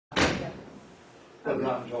But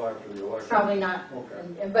not until after the election? Probably not.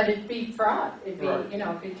 Okay. But it'd be fraud. It'd be, Right. you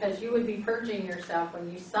know, because you would be purging yourself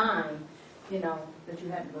when you sign, you know, That you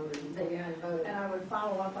hadn't voted. that you hadn't voted. And I would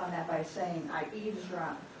follow up on that by saying I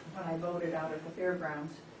eavesdropped when I voted out at the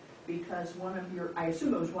fairgrounds because one of your, I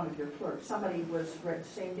assume it was one of your clerks, somebody was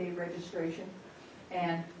same day registration,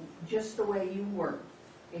 and just the way you were,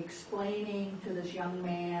 explaining to this young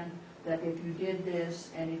man that if you did this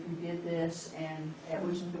and if you did this, and it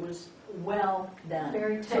was well done.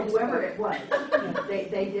 Very So whoever textbook. it was,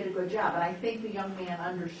 they did a good job, and I think the young man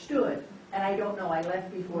understood, and I don't know, I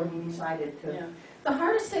left before he decided to. Yeah. The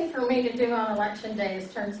hardest thing for me to do on election day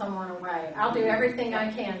is turn someone away. I'll do everything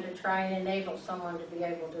I can to try and enable someone to be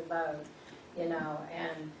able to vote, you know,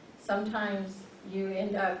 and sometimes you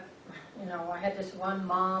end up, you know, I had this one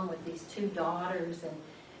mom with these two daughters, and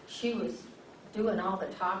she was doing all the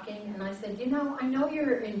talking, and I said, you know, I know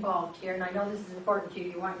you're involved here, and I know this is important to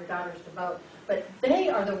you, you want your daughters to vote, but they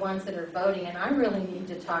are the ones that are voting, and I really need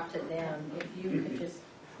to talk to them, if you could just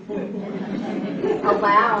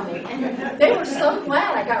allow me. And they were so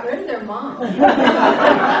glad I got rid of their mom. They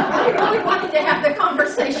really wanted to have the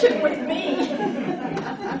conversation with me.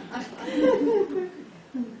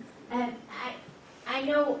 And I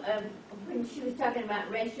know when she was talking about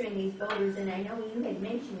registering these voters, and I know you had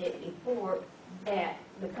mentioned it before, that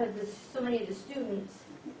because so many of the students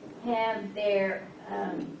have their,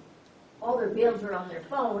 all their bills are on their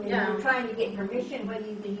phone, and Yeah. you're trying to get permission whether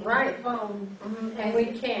you can use Right. your phone. And we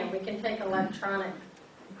can take electronic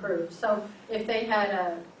proof. So if they had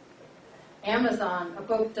a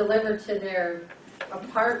book delivered to their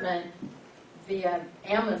apartment via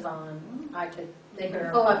Amazon, they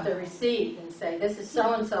could pull up the receipt and say, this is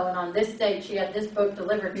so-and-so, and on this date she had this book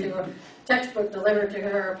delivered to her, textbook delivered to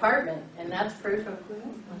her apartment, and that's proof of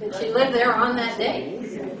that she lived there on that day.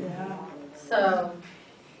 So,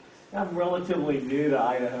 I'm relatively new to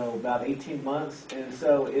Idaho, about 18 months, and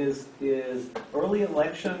so is early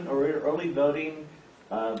election or early voting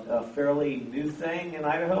a fairly new thing in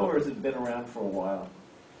Idaho, or has it been around for a while?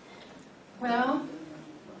 well,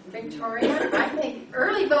 Victoria, I think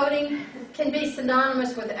early voting can be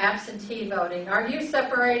synonymous with absentee voting. Are you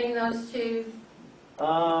separating those two?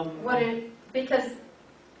 Because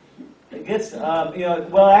I guess,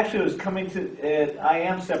 well, actually, it was coming to it. I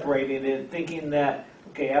am separating it, thinking that,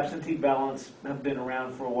 okay, absentee ballots have been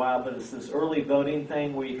around for a while, but it's this early voting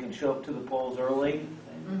thing where you can show up to the polls early.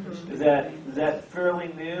 Is that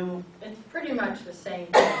fairly new? it's pretty much the same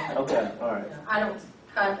thing. Okay, all right. I don't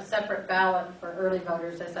cut a separate ballot for early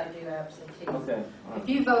voters as I do absentee. Okay, all If right.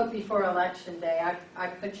 you vote before Election Day, I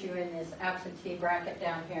put you in this absentee bracket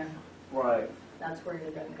down here. Right. That's where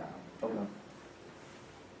you're going to go. Okay.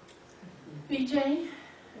 BJ?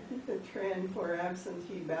 I think the trend for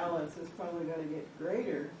absentee ballots is probably going to get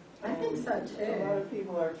greater. I think so A lot too. of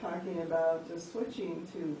people are talking about just switching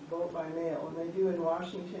to vote by mail, and they do in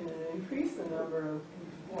Washington, and increase the number of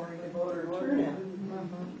voter turnout.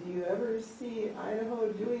 Do you ever see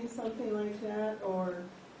Idaho doing something like that, or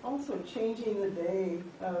also changing the day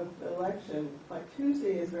of the election? Like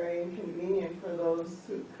Tuesday is very inconvenient for those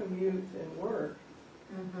who commute and work.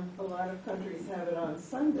 A lot of countries have it on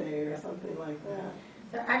Sunday or something like that.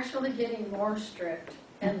 They're actually getting more strict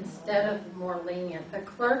instead of more lenient. The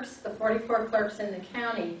clerks, the 44 clerks in the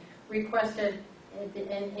county requested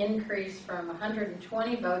an increase from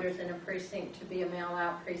 120 voters in a precinct to be a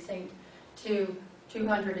mail-out precinct to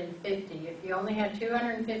 250. If you only had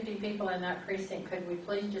 250 people in that precinct, could we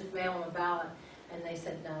please just mail them a ballot? And they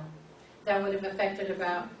said no. That would have affected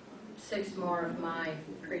about 6 more of my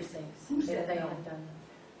precincts if they had done that.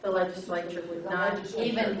 The legislature would not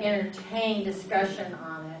even entertain discussion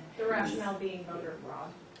on it. The rationale being voter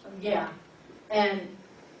fraud. Yeah, and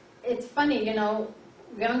it's funny, you know,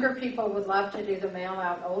 younger people would love to do the mail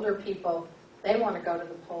out. Older people, they want to go to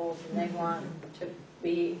the polls and they want to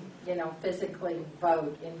be, you know, physically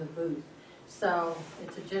vote in the booth. So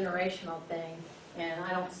it's a generational thing, and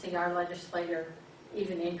I don't see our legislator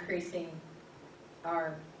even increasing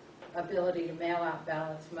our ability to mail out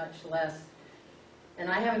ballots, much less. And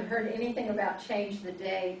I haven't heard anything about change the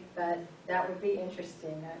date, but that would be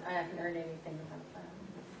interesting. I haven't heard anything about that.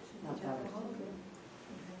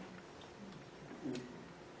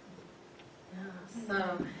 Yeah,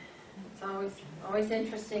 so it's always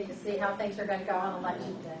interesting to see how things are going to go on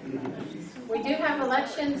election day. We do have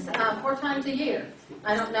elections 4 times a year.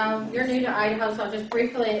 I don't know, you're new to Idaho, so I'll just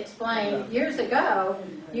briefly explain. Years ago,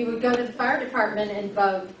 you would go to the fire department and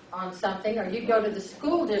vote on something, or you'd go to the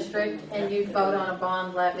school district and you'd vote on a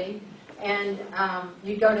bond levy, and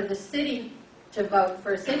you'd go to the city to vote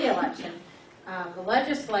for a city election. The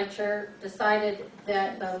legislature decided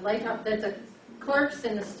that the clerks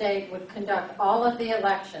in the state would conduct all of the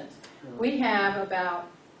elections. We have about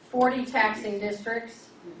 40 taxing districts,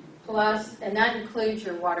 plus, and that includes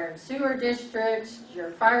your water and sewer districts,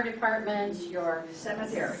 your fire departments, your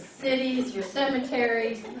Cemetery. cities, your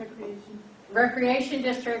cemeteries, recreation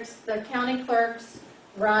districts. The county clerks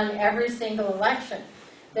run every single election.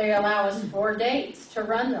 They allow us 4 dates to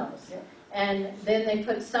run those. Yep. And then they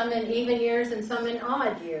put some in even years and some in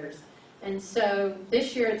odd years. And so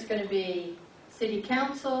this year it's going to be city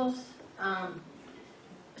councils.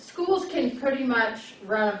 Schools can pretty much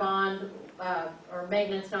run a bond or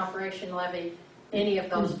maintenance and operation levy any of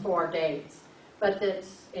those 4 dates. But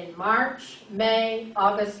it's in March, May,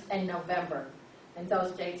 August, and November. And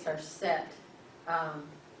those dates are set.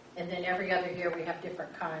 And then every other year we have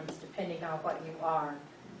different kinds depending on what you are.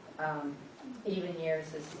 Even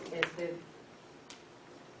years is the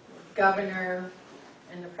governor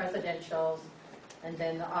and the presidentials, and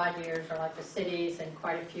then the odd years are like the cities and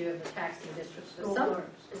quite a few of the taxing districts. But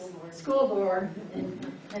school board,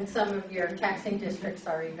 and some of your taxing districts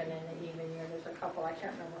are even in the even year. There's a couple, I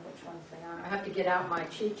can't remember which ones they are. I have to get out my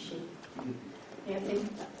cheat sheet. Nancy?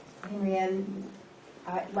 Henrianne,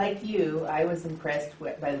 like you, I was impressed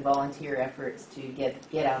by the volunteer efforts to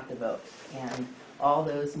get out the vote and all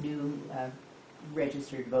those new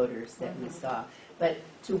registered voters that we saw. But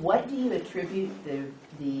to what do you attribute the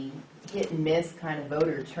hit and miss kind of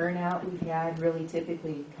voter turnout we've had, really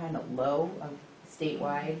typically kind of low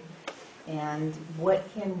statewide? And what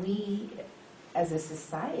can we as a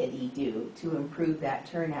society do to improve that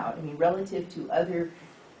turnout? I mean, relative to other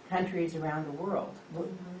countries around the world.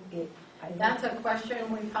 That's a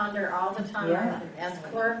question we ponder all the time. Yeah. As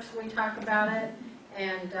clerks, we talk about it.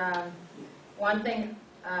 And one thing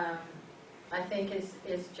I think is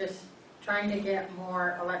just trying to get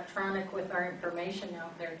more electronic with our information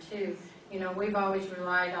out there too. You know, we've always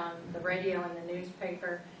relied on the radio and the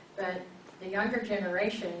newspaper, but the younger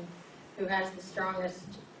generation who has the strongest,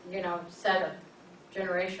 you know, set of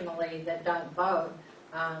generationally that don't vote,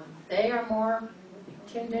 they are more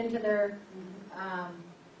tuned into their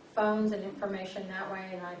phones and information that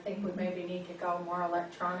way, and I think we maybe need to go more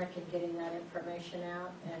electronic in getting that information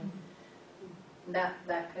out, and that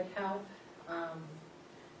could help.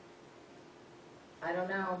 I don't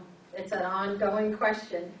know. It's an ongoing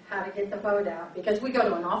question, how to get the vote out, because we go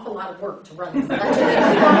to an awful lot of work to run this election. We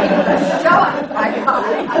don't even show up, my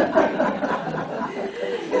God.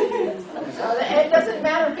 So it doesn't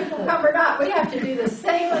matter if people come or not. We have to do the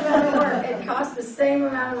same amount of work. It costs the same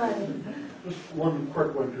amount of money. Just one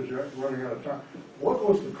quick one, because you're running out of time. What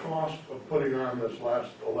was the cost of putting on this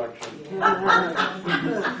last election?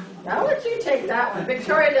 I'll let you take that one.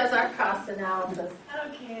 Victoria does our cost analysis.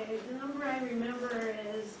 Okay, the number I remember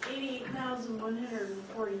is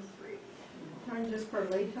 $88,143. Just for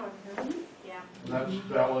Lake County? Yeah. And that's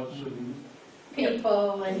ballots and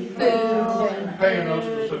People and food and... paying us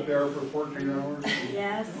to sit there for 14 hours?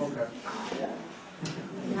 Yes. Okay.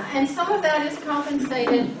 And some of that is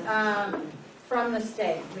compensated from the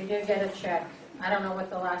state. We do get a check. I don't know what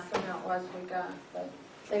the last amount was we got, but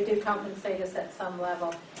they do compensate us at some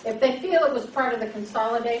level. If they feel it was part of the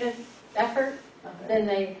consolidated effort, then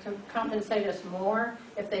they compensate us more.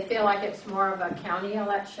 If they feel like it's more of a county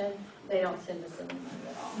election, they don't send us any money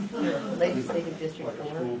at all. Legislative District Like a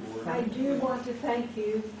 4. school board. I do want to thank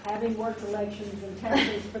you, having worked elections in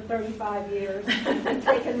Texas for 35 years and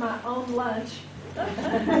taken my own lunch.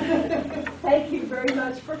 Thank you very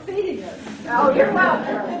much for feeding us. Oh, you're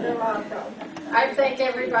welcome. You're welcome. I thank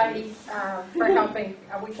everybody for helping.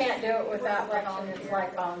 We can't do it without election. It's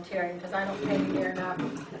like volunteering because I don't pay you here enough.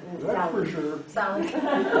 That's for sure. Sally.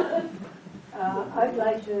 I'd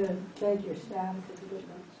like to thank your staff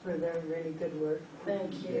for their really good work.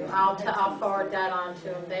 Thank you. I'll forward that on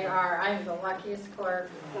to them. I am the luckiest clerk.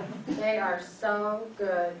 They are so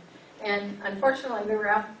good. And unfortunately, we were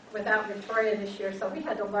out without Victoria this year, so we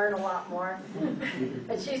had to learn a lot more.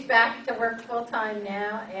 But she's back to work full-time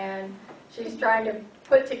now, and she's trying to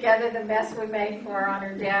put together the mess we made for her on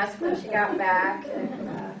her desk when she got back.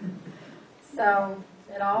 And so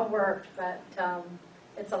it all worked, but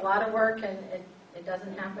it's a lot of work, and it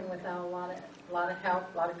doesn't happen without a lot of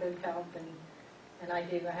help, a lot of good help, and I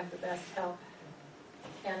have the best help.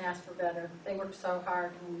 Can't ask for better. They work so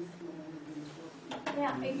hard.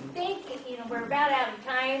 Yeah, I think, we're about out of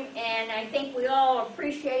time, and I think we all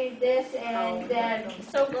appreciated this, and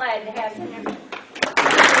so glad to have